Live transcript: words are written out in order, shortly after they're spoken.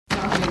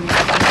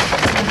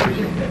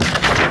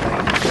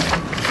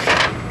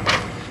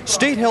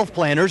State health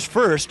planners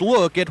first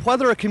look at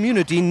whether a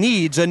community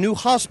needs a new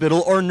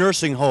hospital or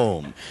nursing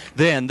home.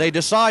 Then they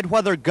decide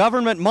whether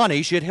government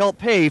money should help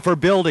pay for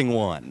building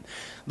one.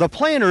 The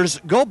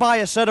planners go by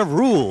a set of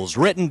rules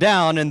written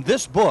down in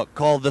this book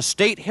called the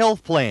State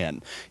Health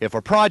Plan. If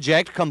a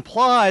project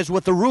complies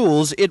with the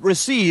rules, it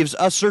receives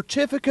a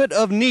certificate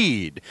of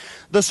need.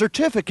 The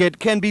certificate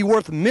can be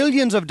worth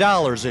millions of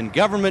dollars in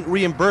government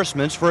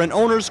reimbursements for an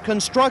owner's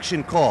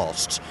construction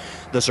costs.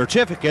 The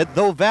certificate,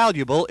 though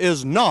valuable,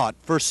 is not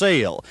for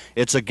sale.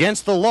 It's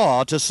against the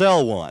law to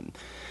sell one.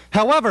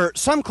 However,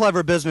 some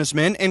clever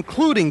businessmen,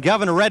 including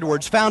Governor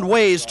Edwards, found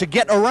ways to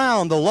get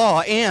around the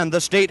law and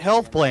the state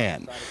health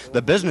plan.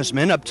 The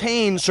businessmen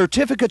obtained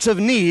certificates of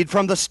need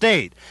from the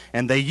state,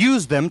 and they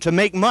used them to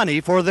make money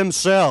for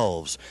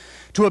themselves.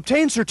 To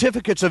obtain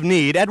certificates of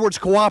need, Edwards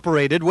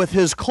cooperated with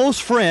his close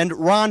friend,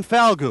 Ron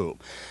Falgout.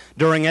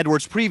 During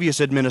Edwards'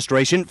 previous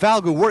administration,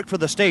 Falgout worked for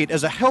the state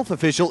as a health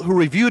official who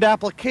reviewed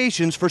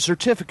applications for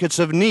certificates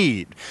of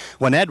need.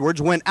 When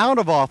Edwards went out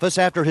of office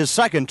after his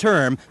second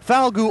term,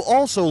 Falgout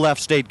also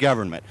left state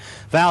government.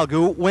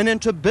 Falgout went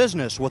into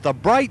business with a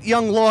bright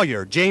young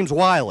lawyer, James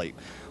Wiley.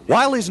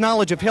 Wiley's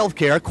knowledge of health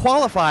care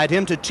qualified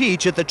him to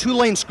teach at the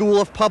Tulane School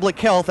of Public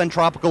Health and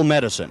Tropical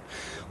Medicine.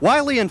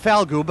 Wiley and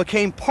Falgout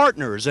became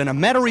partners in a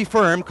Metairie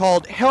firm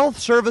called Health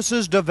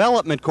Services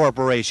Development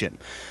Corporation.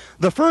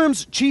 The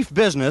firm's chief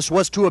business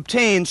was to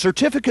obtain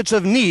certificates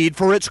of need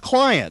for its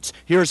clients.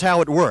 Here's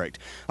how it worked.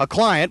 A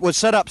client would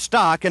set up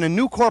stock in a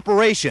new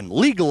corporation,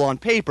 legal on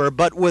paper,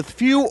 but with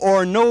few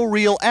or no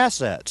real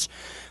assets.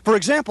 For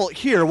example,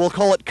 here we'll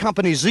call it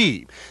Company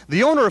Z.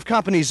 The owner of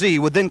Company Z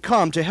would then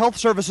come to Health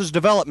Services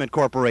Development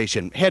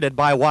Corporation, headed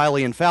by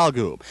Wiley and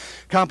Falgout.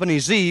 Company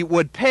Z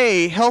would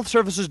pay Health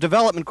Services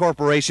Development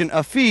Corporation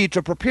a fee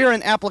to prepare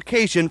an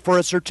application for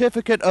a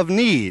certificate of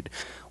need.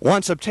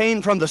 Once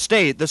obtained from the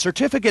state, the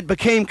certificate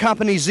became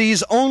Company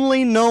Z's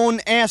only known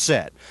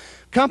asset.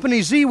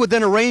 Company Z would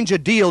then arrange a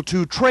deal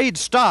to trade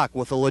stock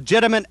with a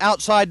legitimate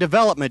outside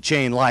development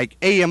chain like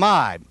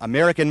AMI,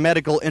 American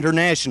Medical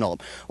International,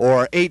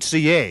 or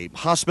HCA,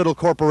 Hospital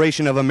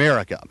Corporation of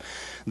America.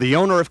 The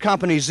owner of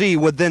Company Z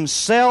would then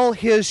sell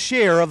his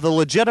share of the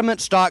legitimate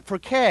stock for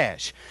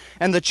cash.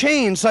 And the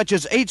chain, such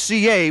as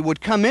HCA, would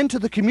come into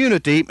the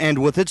community and,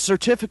 with its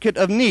certificate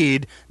of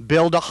need,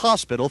 build a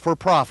hospital for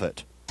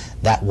profit.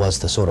 That was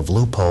the sort of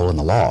loophole in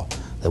the law.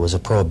 There was a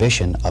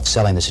prohibition of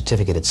selling the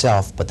certificate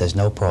itself, but there's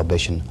no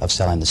prohibition of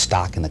selling the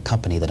stock in the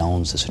company that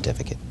owns the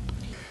certificate.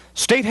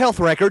 State health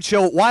records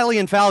show Wiley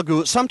and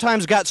Falgout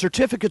sometimes got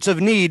certificates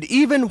of need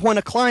even when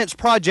a client's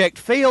project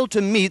failed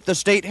to meet the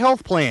state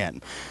health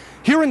plan.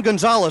 Here in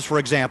Gonzales, for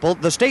example,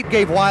 the state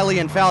gave Wiley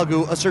and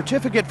Falgout a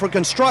certificate for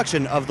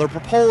construction of the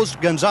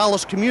proposed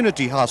Gonzales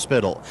Community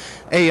Hospital.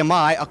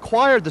 AMI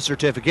acquired the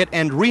certificate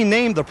and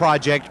renamed the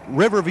project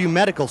Riverview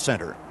Medical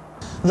Center.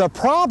 The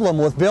problem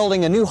with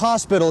building a new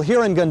hospital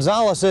here in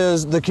Gonzales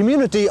is the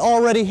community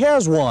already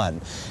has one,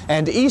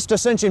 and East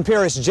Ascension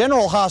Parish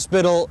General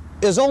Hospital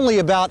is only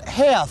about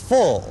half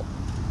full.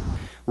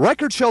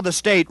 Records show the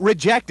state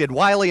rejected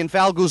Wiley and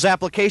Falgout's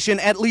application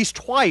at least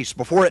twice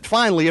before it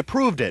finally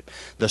approved it.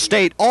 The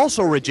state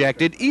also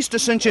rejected East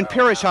Ascension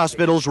Parish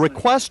Hospital's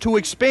request to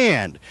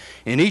expand.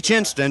 In each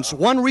instance,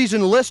 one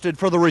reason listed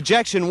for the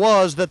rejection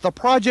was that the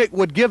project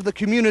would give the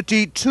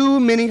community too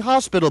many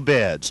hospital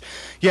beds.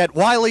 Yet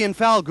Wiley and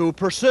Falgout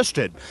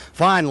persisted.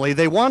 Finally,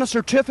 they won a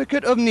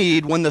certificate of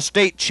need when the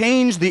state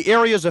changed the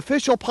area's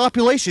official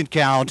population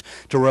count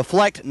to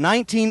reflect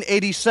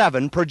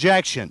 1987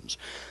 projections.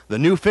 The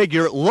new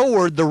figure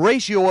lowered the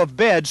ratio of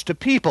beds to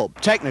people.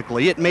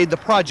 Technically, it made the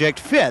project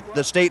fit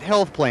the state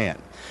health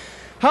plan.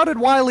 How did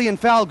Wiley and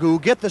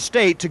Falgout get the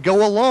state to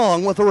go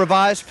along with the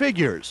revised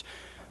figures?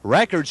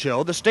 Records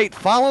show the state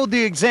followed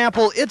the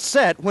example it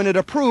set when it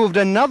approved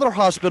another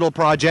hospital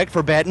project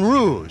for Baton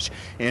Rouge.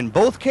 In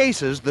both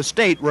cases, the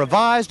state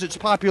revised its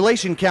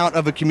population count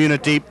of a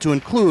community to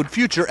include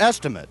future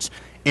estimates.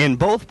 In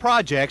both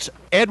projects,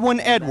 Edwin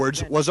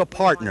Edwards was a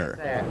partner.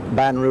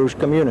 Baton Rouge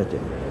community.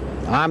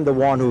 I'm the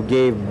one who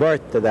gave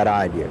birth to that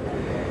idea,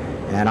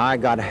 and I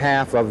got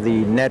half of the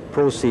net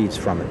proceeds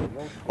from it.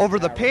 Over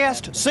the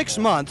past 6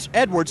 months,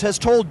 Edwards has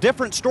told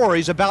different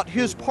stories about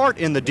his part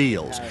in the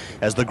deals.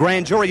 As the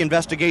grand jury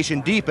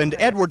investigation deepened,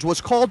 Edwards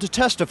was called to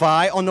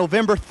testify on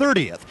November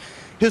 30th.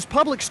 His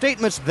public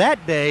statements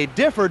that day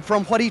differed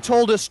from what he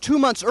told us 2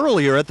 months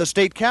earlier at the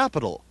state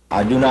capitol.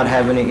 I do not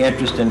have any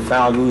interest in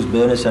Falgout's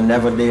business and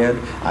never did.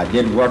 I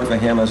did work for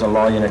him as a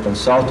lawyer and a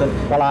consultant.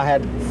 Well, I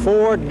had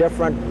 4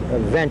 different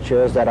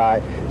ventures that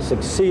I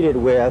succeeded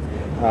with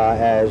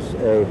as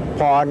a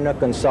partner,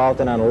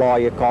 consultant, and a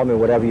lawyer. Call me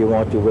whatever you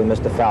want to with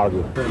Mr.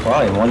 Falgout.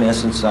 Well, in one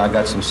instance, I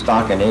got some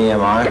stock in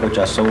AMI, which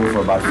I sold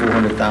for about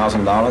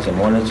 $400,000. In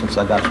one instance,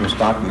 I got some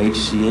stock from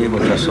HCA,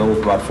 which I sold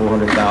for about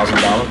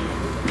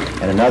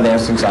 $400,000. In another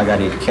instance, I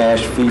got a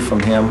cash fee from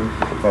him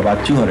for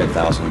about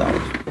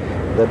 $200,000.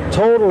 The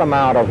total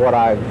amount of what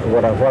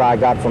I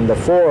got from the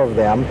 4 of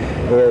them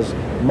is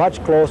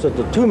much closer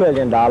to $2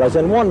 million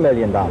than $1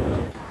 million.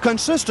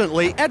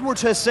 Consistently,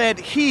 Edwards has said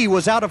he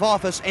was out of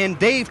office and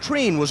Dave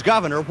Treen was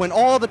governor when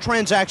all the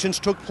transactions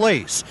took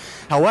place.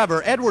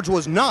 However, Edwards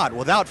was not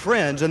without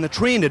friends in the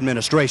Treen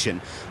administration.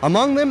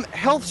 Among them,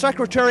 Health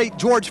Secretary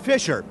George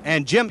Fisher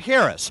and Jim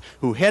Harris,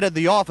 who headed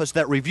the office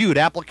that reviewed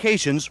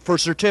applications for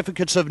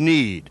certificates of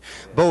need.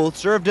 Both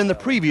served in the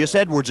previous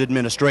Edwards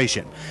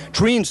administration.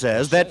 Treen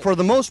says that for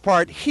the most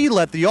part, he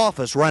let the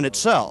office run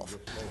itself.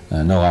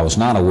 No, I was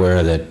not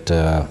aware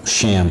that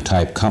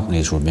sham-type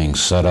companies were being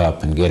set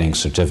up and getting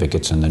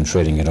certificates and then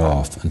trading it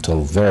off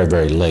until very,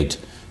 very late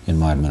in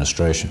my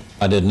administration.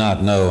 I did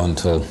not know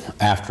until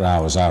after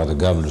I was out of the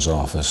governor's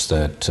office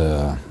that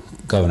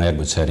Governor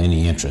Edwards had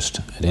any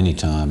interest at any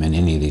time in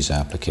any of these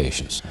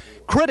applications.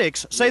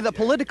 Critics say the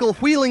political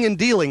wheeling and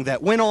dealing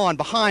that went on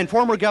behind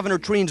former Governor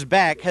Treen's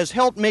back has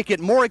helped make it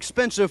more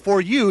expensive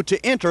for you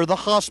to enter the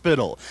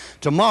hospital.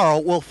 Tomorrow,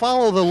 we'll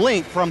follow the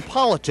link from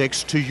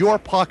politics to your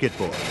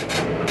pocketbook.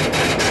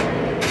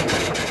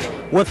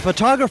 With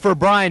photographer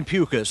Brian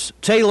Pukas,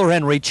 Taylor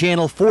Henry,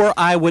 Channel 4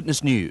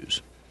 Eyewitness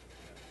News.